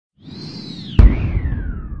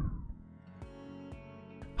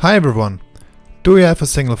Hi everyone! Do you have a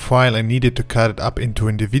single file and needed to cut it up into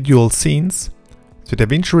individual scenes? The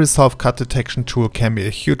Davinci Resolve Cut Detection tool can be a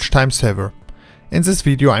huge time saver. In this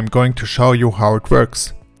video I'm going to show you how it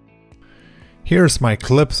works. Here's my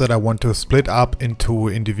clip that I want to split up into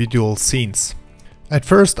individual scenes. At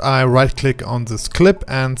first I right click on this clip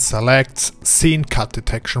and select Scene Cut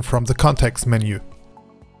Detection from the context menu.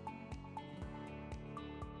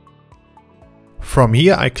 From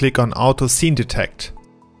here I click on Auto Scene Detect.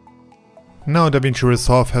 Now Davinci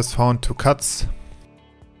Resolve has found two cuts.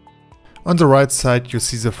 On the right side you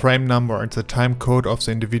see the frame number and the time code of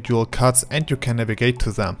the individual cuts and you can navigate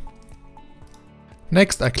to them.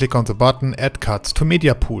 Next I click on the button Add Cuts to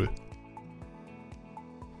Media Pool.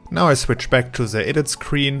 Now I switch back to the edit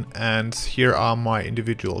screen and here are my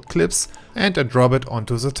individual clips and I drop it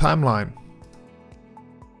onto the timeline.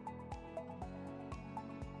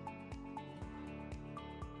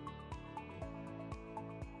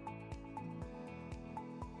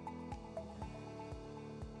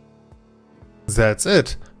 That's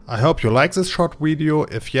it. I hope you like this short video.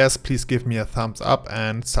 If yes, please give me a thumbs up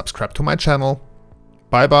and subscribe to my channel.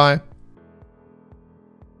 Bye bye.